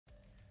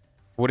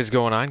What is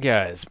going on,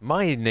 guys?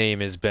 My name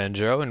is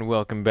Benjo, and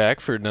welcome back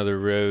for another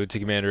Road to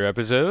Commander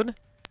episode.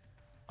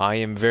 I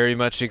am very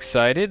much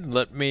excited.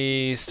 Let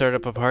me start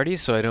up a party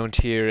so I don't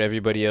hear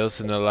everybody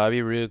else in the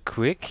lobby real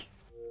quick.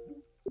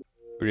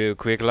 Real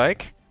quick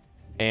like.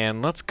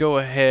 And let's go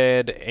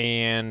ahead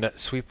and...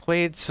 So we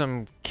played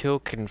some kill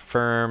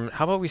confirm.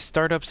 How about we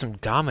start up some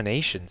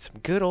domination? Some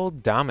good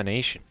old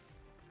domination.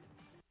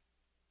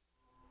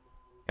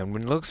 And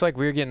it looks like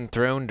we're getting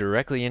thrown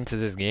directly into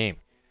this game.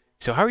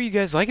 So how are you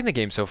guys liking the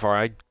game so far?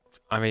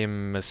 I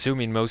am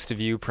assuming most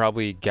of you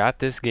probably got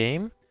this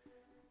game.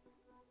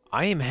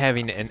 I am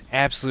having an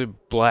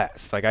absolute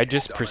blast. Like, I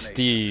just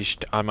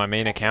prestiged on my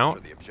main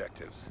account.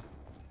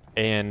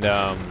 And,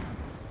 I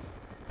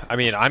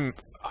mean,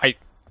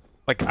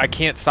 I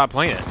can't stop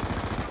playing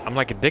it. I'm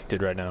like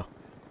addicted right now.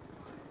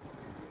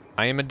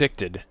 I am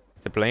addicted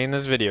to playing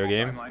this video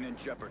game.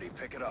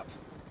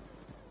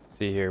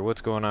 See here,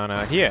 what's going on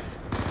out here?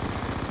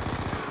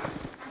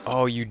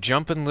 Oh, you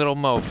jumping little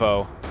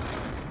mofo.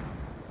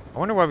 I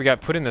wonder why we got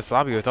put in this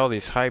lobby with all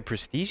these high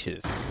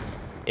prestiges.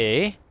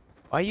 Eh?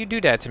 Why you do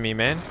that to me,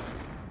 man?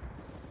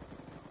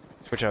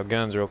 Switch out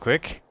guns real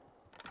quick.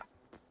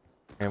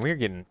 And we're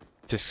getting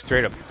just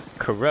straight up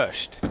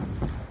crushed.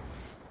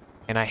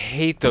 And I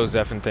hate those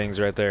effing things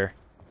right there.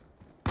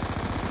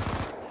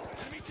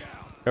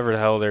 Whatever the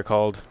hell they're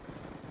called.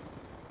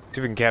 See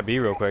if we can cap B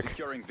real quick.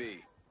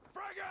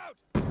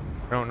 I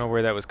don't know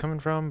where that was coming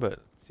from, but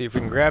see if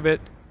we can grab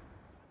it.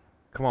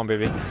 Come on,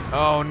 baby.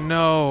 Oh,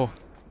 no.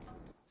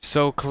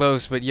 So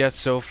close, but yet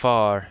so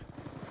far.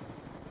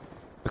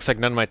 Looks like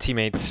none of my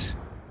teammates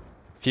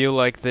feel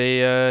like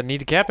they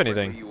need to cap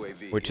anything,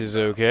 which is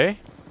okay.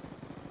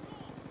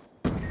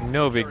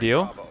 No big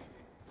deal.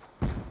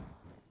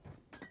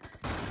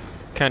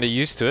 Kinda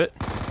used to it.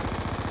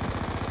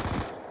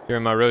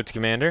 During my road to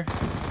commander.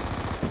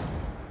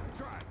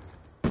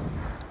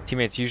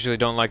 Teammates usually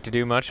don't like to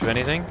do much of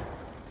anything.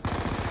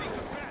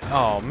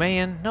 Oh,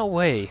 man. No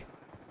way.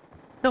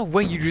 No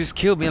way you just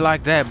killed me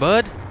like that,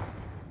 bud.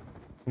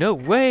 No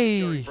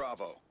way.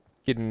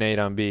 Getting nade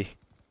on B.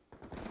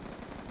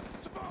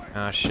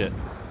 Ah, shit.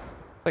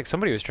 It's like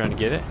somebody was trying to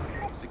get it.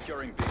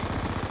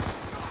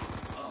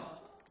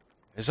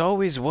 There's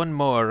always one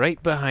more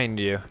right behind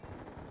you.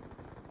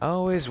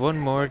 Always one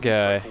more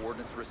guy.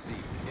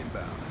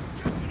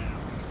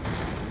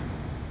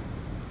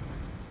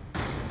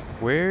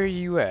 Where are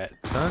you at,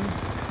 son?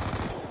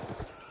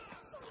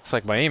 Looks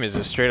like my aim is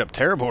just straight up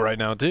terrible right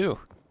now, too.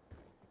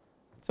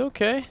 It's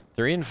okay.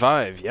 3 and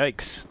 5.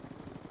 Yikes.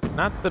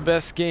 Not the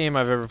best game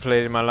I've ever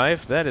played in my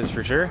life, that is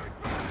for sure.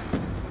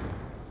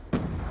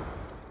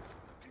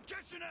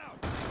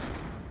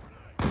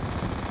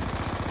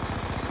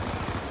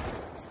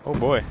 Oh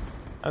boy.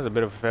 That was a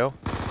bit of a fail.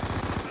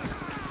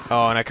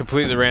 Oh, and I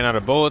completely ran out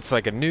of bullets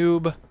like a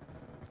noob.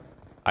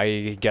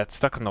 I got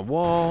stuck on the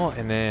wall,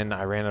 and then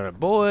I ran out of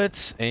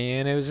bullets,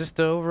 and it was just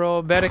an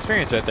overall bad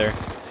experience right there.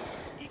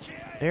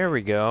 There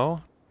we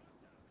go.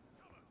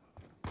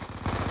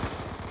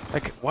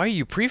 Like, why are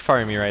you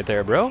pre-firing me right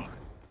there, bro?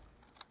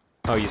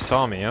 Oh, you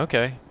saw me,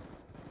 okay.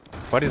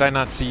 Why did I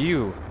not see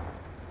you?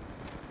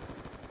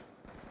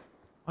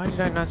 Why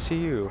did I not see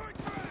you?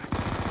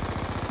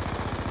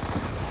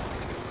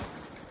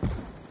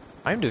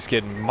 I'm just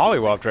getting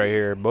mollywopped right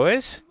here,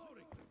 boys.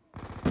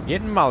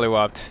 Getting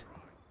mollywopped.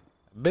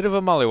 A bit of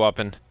a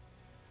mollywhopping.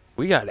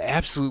 We got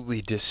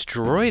absolutely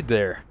destroyed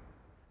there.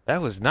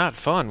 That was not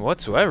fun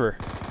whatsoever.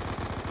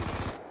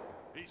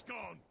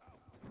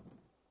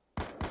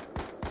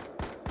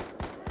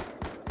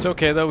 It's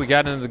okay though, we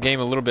got into the game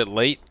a little bit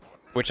late,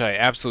 which I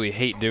absolutely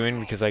hate doing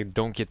because I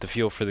don't get the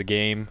feel for the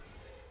game.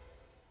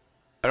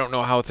 I don't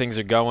know how things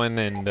are going,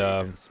 and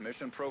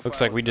looks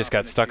like we just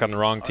got stuck on the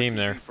wrong team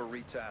there.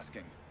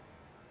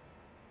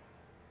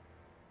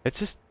 It's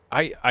just,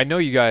 I know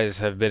you guys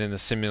have been in a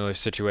similar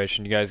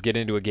situation. You guys get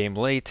into a game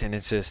late, and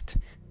it's just,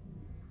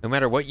 no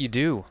matter what you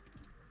do,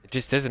 it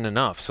just isn't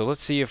enough. So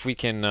let's see if we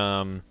can,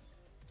 let's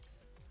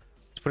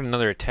put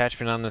another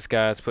attachment on this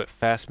guy. Let's put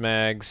fast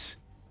mags.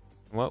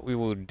 What we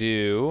will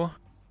do...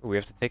 We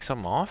have to take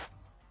something off?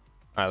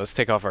 Alright, let's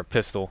take off our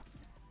pistol.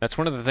 That's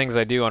one of the things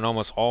I do on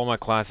almost all my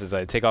classes.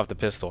 I take off the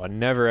pistol. I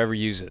never ever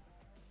use it.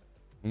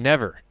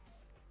 Never.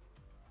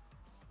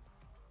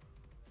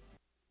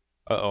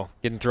 Uh-oh.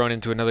 Getting thrown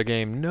into another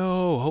game.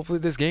 No! Hopefully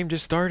this game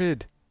just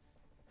started.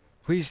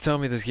 Please tell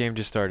me this game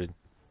just started.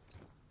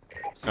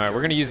 Alright,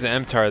 we're gonna use the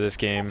MTAR this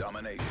game.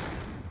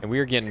 And we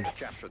are getting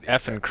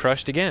effing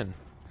crushed again.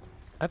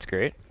 That's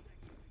great.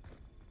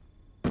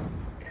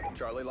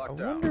 I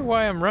wonder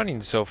why I'm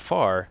running so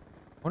far.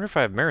 I wonder if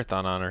I have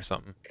marathon on or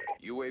something.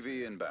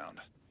 UAV inbound.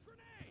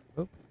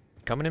 Oop,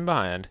 coming in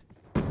behind.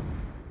 See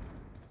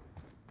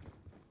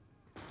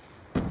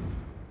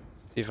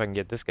if I can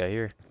get this guy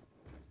here.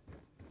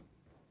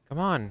 Come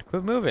on,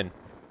 quit moving.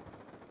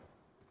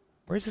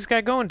 Where's this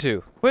guy going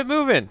to? Quit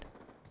moving!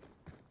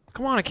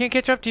 Come on, I can't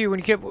catch up to you when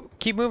you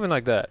keep moving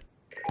like that.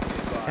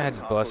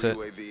 God bless it.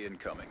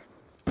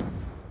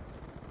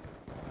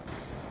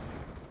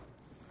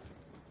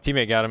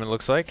 Teammate got him, it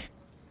looks like.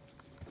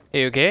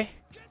 Hey, okay?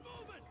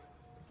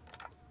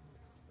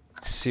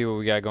 see what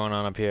we got going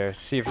on up here.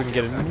 See if we can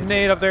get a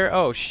nade up there.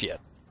 Oh, shit.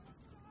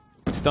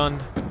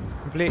 Stunned.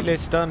 Completely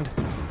stunned.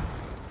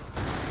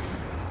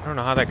 I don't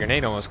know how that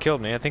grenade almost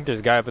killed me. I think there's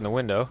a guy up in the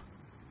window.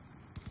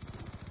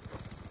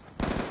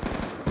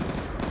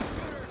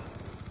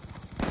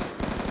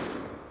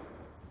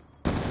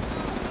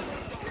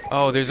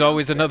 Oh, there's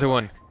always another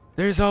one.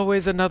 There's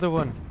always another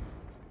one.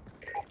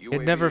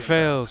 It never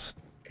fails.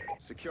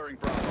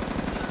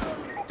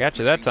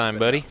 Gotcha that time,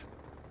 buddy.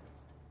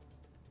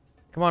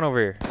 Come on over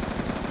here.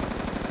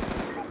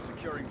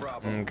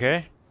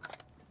 Okay.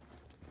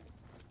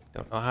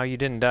 Don't know how you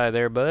didn't die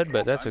there, bud,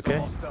 but that's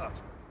okay.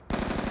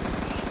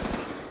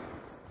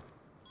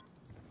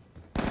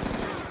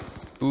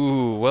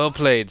 Ooh, well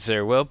played,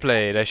 sir. Well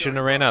played. I shouldn't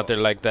have ran out there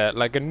like that,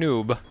 like a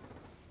noob.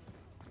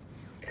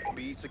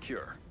 Be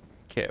secure.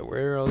 Okay,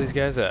 where are all these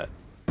guys at?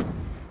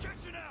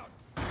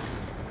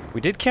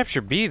 We did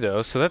capture B,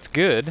 though, so that's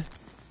good.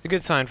 It's a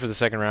good sign for the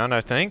second round,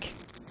 I think.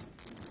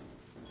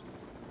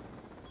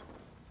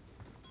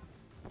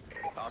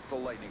 Hostile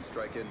lightning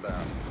strike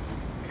inbound.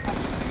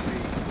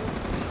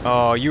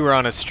 Oh, you were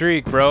on a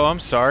streak, bro. I'm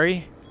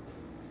sorry.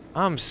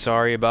 I'm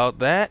sorry about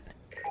that.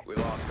 We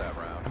lost that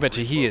round. I bet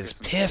you he is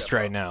pissed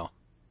right now.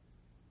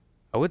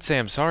 I would say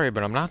I'm sorry,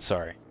 but I'm not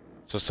sorry.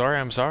 So sorry,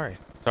 I'm sorry.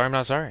 Sorry, I'm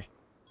not sorry.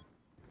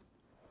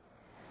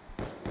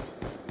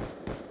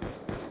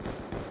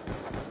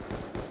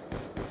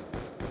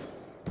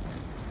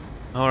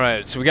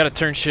 Alright, so we gotta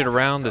turn shit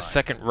around the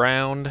second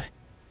round.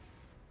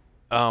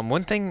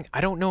 One thing, I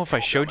don't know if I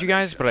showed you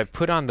guys, but I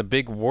put on the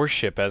big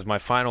warship as my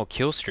final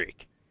kill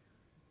streak.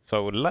 So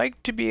I would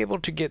like to be able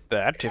to get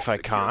that if I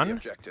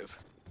can.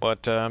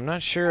 But I'm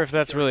not sure if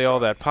that's really all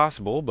that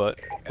possible, but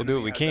we'll do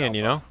what we can,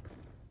 you know?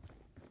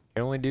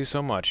 Can only do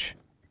so much.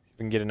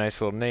 We can get a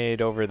nice little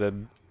nade over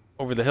the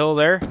hill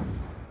there.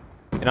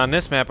 And on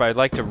this map, I'd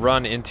like to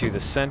run into the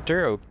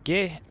center.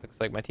 Okay, looks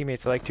like my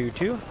teammates like to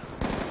too.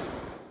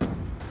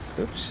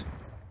 Oops.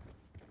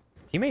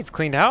 Teammates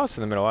cleaned house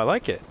in the middle. I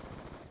like it.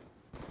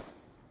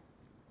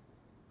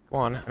 Go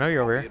on. I know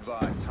you're over here.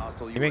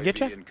 Teammate get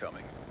you?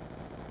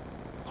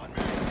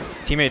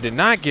 Teammate did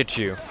not get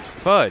you.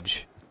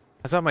 Fudge.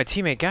 I thought my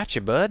teammate got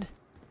you, bud.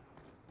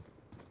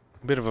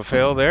 Bit of a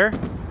fail there.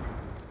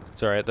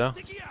 It's alright, though.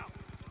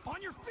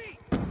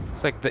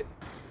 It's like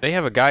they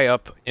have a guy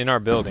up in our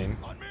building.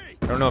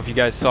 I don't know if you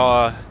guys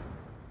saw.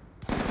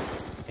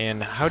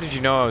 And how did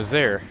you know I was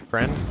there,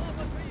 friend?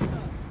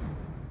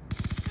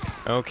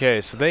 Okay,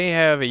 so they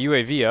have a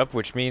UAV up,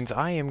 which means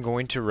I am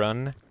going to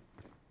run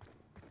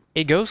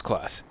a ghost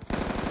class.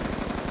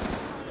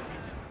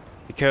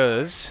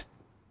 Because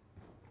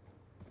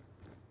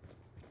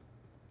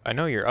I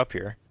know you're up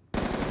here.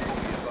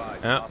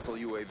 Oh.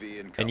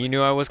 And you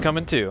knew I was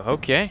coming too.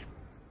 Okay.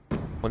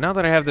 Well, now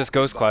that I have this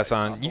ghost class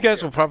on, you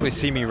guys will probably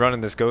see me running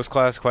this ghost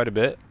class quite a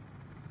bit.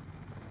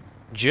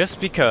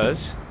 Just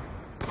because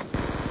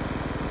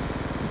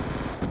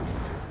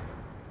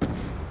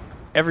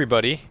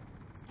everybody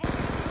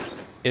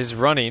is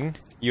running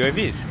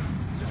UAVs.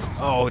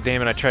 Oh,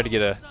 damn it, I tried to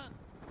get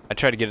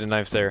a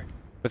knife there.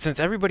 But since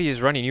everybody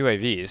is running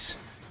UAVs,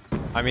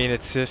 I mean,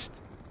 it's just...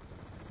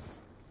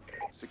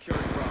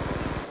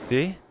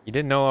 See? You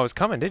didn't know I was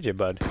coming, did you,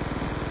 bud? Be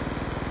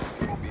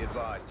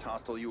advised,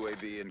 hostile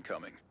UAV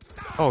incoming.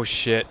 Oh,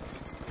 shit.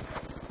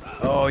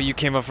 Oh, you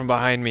came up from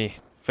behind me.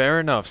 Fair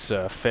enough,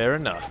 sir. Fair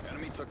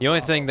enough. The only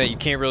thing that you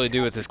can't really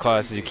do with this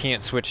class is you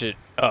can't switch it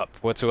up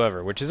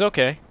whatsoever, which is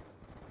okay.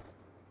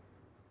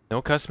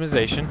 No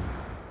customization.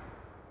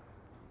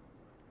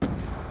 See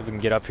if we can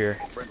get up here.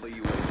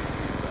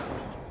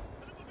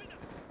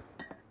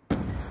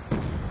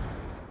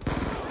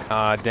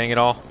 Ah, dang it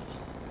all.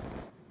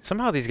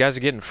 Somehow these guys are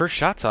getting first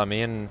shots on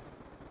me, and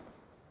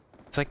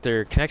it's like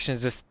their connection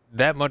is just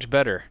that much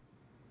better.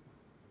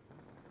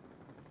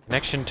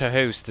 Connection to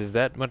host is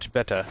that much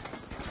better.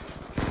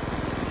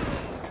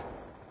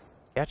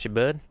 Gotcha,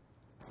 bud.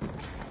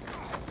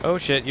 Oh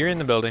shit, you're in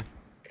the building.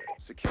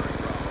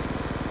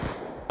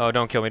 Oh,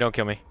 don't kill me, don't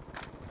kill me.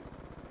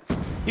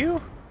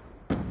 You?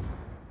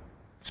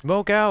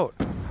 Smoke out.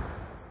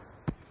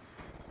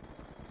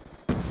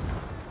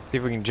 See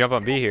if we can jump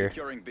on B here.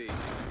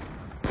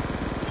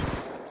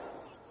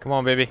 Come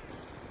on, baby.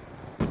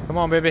 Come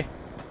on, baby.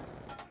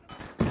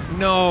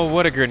 No,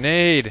 what a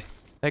grenade.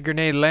 That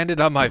grenade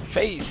landed on my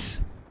face.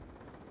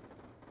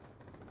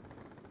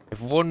 If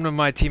one of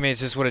my teammates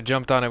just would have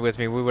jumped on it with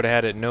me, we would have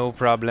had it no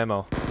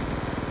problemo.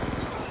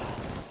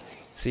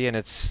 See, and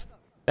that's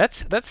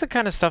the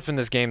kind of stuff in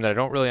this game that I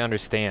don't really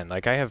understand.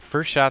 Like, I have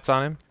first shots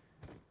on him,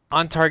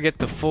 on target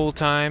the full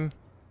time,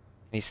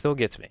 and he still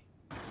gets me.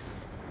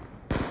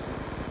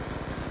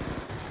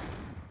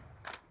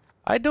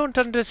 I don't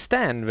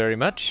understand very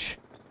much.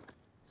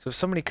 So if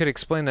somebody could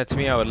explain that to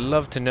me, I would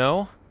love to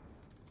know.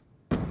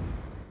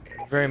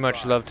 Very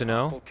much love to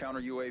know.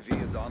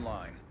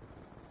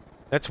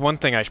 That's one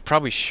thing I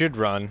probably should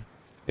run,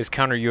 is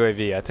counter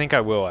UAV. I think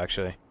I will,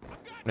 actually. I'm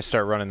gonna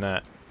start running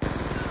that.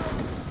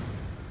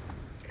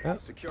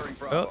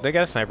 Oh, they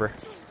got a sniper.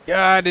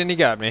 God, and he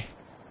got me.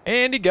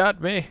 And he got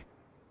me.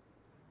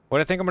 What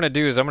I think I'm gonna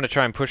do is I'm gonna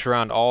try and push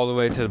around all the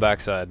way to the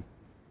backside. See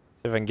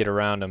if I can get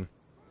around him.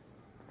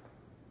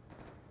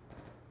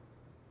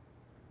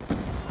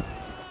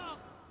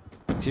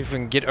 See if we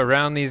can get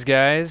around these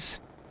guys.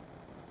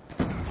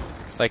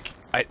 Like,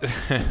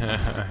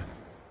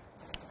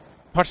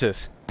 watch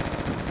this.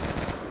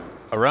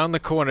 Around the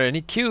corner and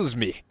he kills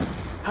me.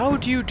 How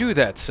do you do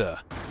that, sir?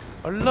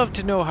 I'd love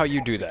to know how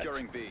you do that.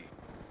 Securing B.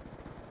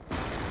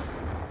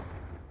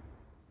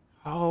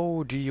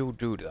 How do you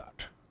do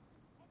that?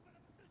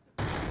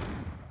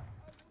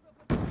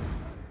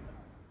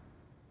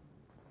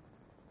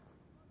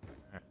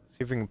 Alright, see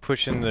if we can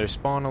push into their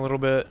spawn a little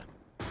bit.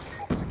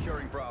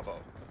 Securing Bravo.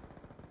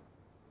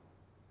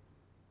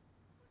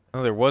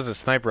 Oh, there was a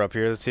sniper up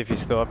here. Let's see if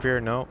he's still up here.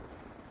 No.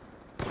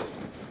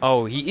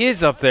 Oh, he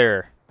is up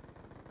there.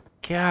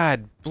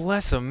 God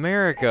bless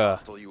America.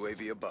 Hostile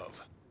UAV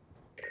above.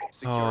 Oh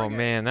Securing A.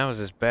 man, that was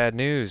just bad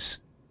news.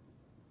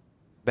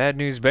 Bad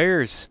news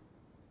bears.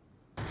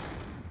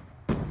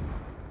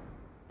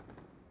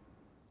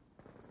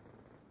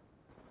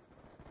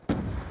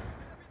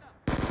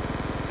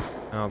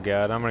 Oh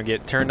god, I'm gonna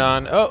get turned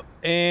on. Oh,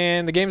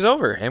 and the game's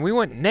over. And we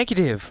went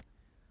negative.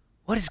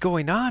 What is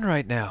going on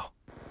right now?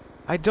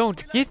 I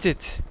don't get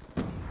it.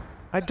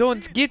 I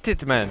don't get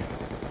it, man.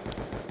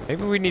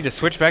 Maybe we need to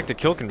switch back to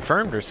kill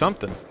confirmed or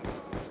something.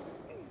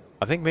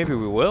 I think maybe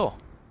we will.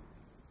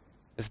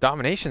 This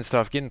domination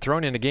stuff getting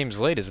thrown into games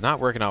late is not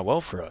working out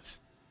well for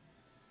us.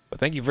 But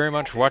thank you very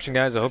much for watching,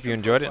 guys. I hope you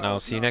enjoyed it, and I'll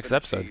see you next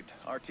episode.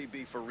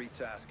 RTB for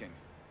retasking.